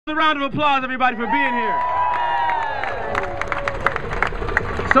A round of applause, everybody, for being here.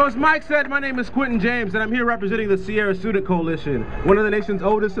 So as Mike said, my name is Quentin James, and I'm here representing the Sierra Student Coalition, one of the nation's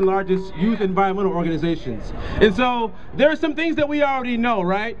oldest and largest youth environmental organizations. And so there are some things that we already know,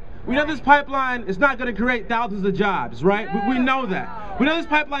 right? We know this pipeline is not going to create thousands of jobs, right? We know that. We know this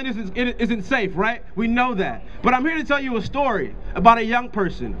pipeline isn't safe, right? We know that. But I'm here to tell you a story about a young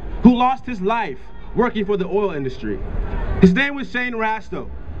person who lost his life working for the oil industry. His name was Shane Rasto.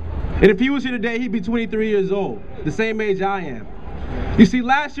 And if he was here today, he'd be 23 years old, the same age I am. You see,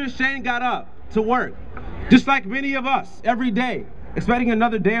 last year Shane got up to work, just like many of us, every day, expecting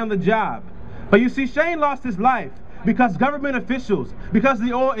another day on the job. But you see, Shane lost his life because government officials, because of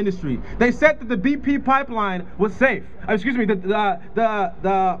the oil industry, they said that the BP pipeline was safe. Excuse me, the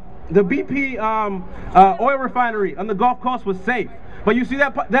BP oil refinery on the Gulf Coast was safe. But you see,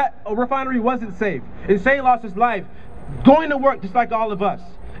 that refinery wasn't safe. And Shane lost his life going to work just like all of us.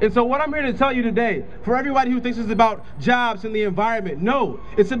 And so what I'm here to tell you today, for everybody who thinks it's about jobs and the environment, no,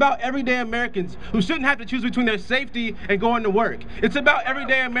 it's about everyday Americans who shouldn't have to choose between their safety and going to work. It's about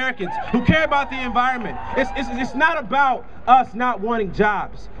everyday Americans who care about the environment. It's not about us not wanting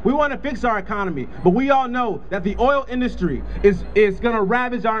jobs. We want to fix our economy, but we all know that the oil industry is going to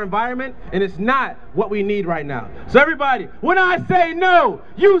ravage our environment, and it's not what we need right now. So everybody, when I say no,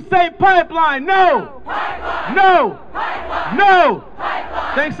 you say pipeline. No! Pipeline! No! Pipeline! No!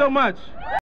 Pipeline! Thanks so much.